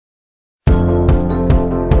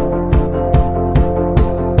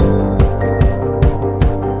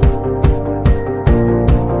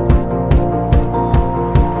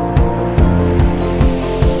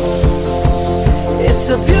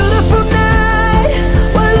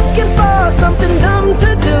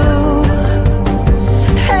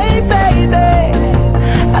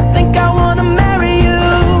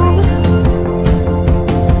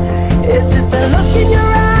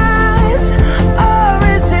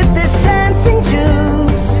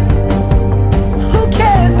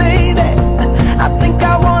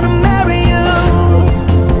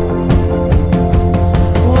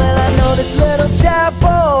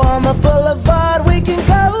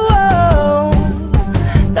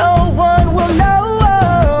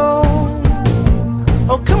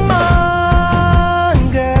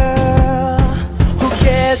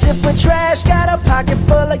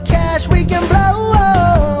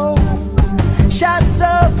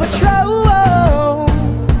patrol,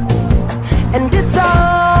 and it's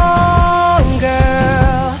on,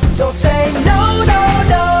 girl. Don't say no, no,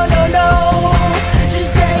 no, no, no.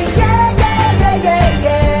 Just say yeah, yeah, yeah, yeah,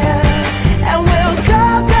 yeah. And we'll go,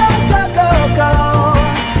 go, go, go, go.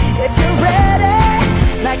 If you're ready,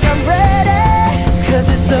 like I'm ready. 'Cause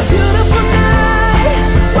it's a beautiful night.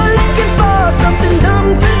 We're looking for something dumb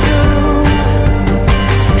to do.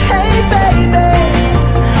 Hey baby,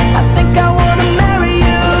 I think I wanna marry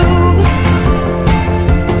you.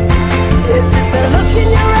 Is it the look in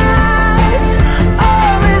your eyes,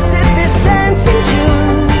 or is it this dancing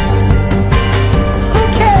juice? Who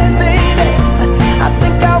cares, baby? I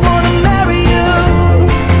think I wanna marry you.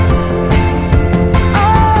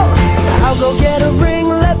 Oh, I'll go get a ring,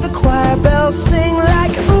 let the choir bells sing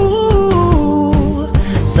like ooh.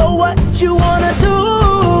 So what you wanna do?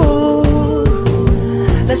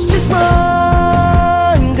 Let's just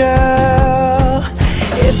run, girl.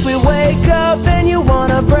 If we wake up and you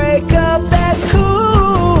wanna break up, that's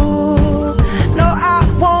cool. No, I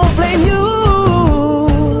won't blame you.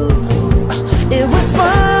 It was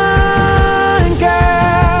fun,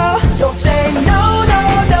 girl. Don't say no, no,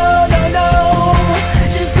 no, no, no.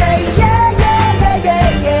 Just say yeah, yeah, yeah, yeah,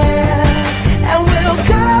 yeah. And we'll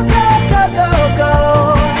go, go, go, go, go.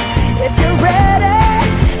 If you're ready,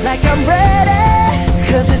 like I'm ready.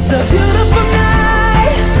 'Cause it's a beautiful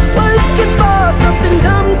night. We're looking for something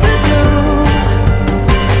dumb to do.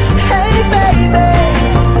 Hey baby,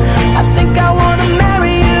 I think I wanna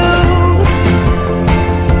marry you.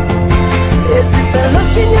 Is it the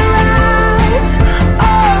look in your eyes,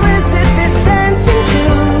 or is it this dancing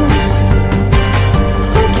juice?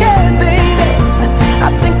 Who cares, baby? I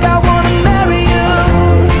think I wanna marry you.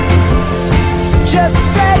 Just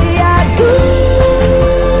say I do.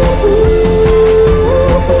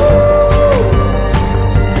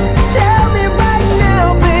 Tell me right now,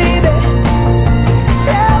 baby.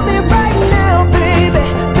 Tell me right now, baby.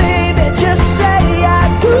 Baby, just say I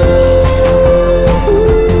do.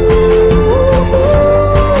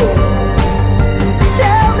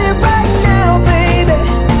 Tell me right now, baby.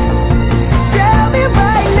 Tell me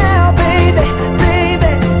right now, baby.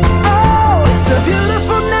 Baby, oh, it's a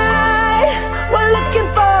beautiful night. We're looking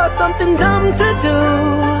for something dumb to do.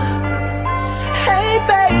 Hey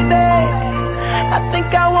baby, I think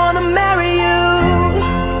I wanna marry you.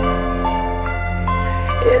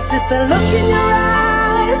 Is it the look in your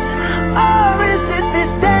eyes, or is it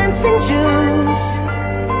this dancing juice?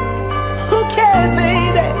 Who cares,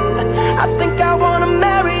 baby? I think I wanna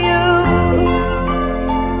marry you.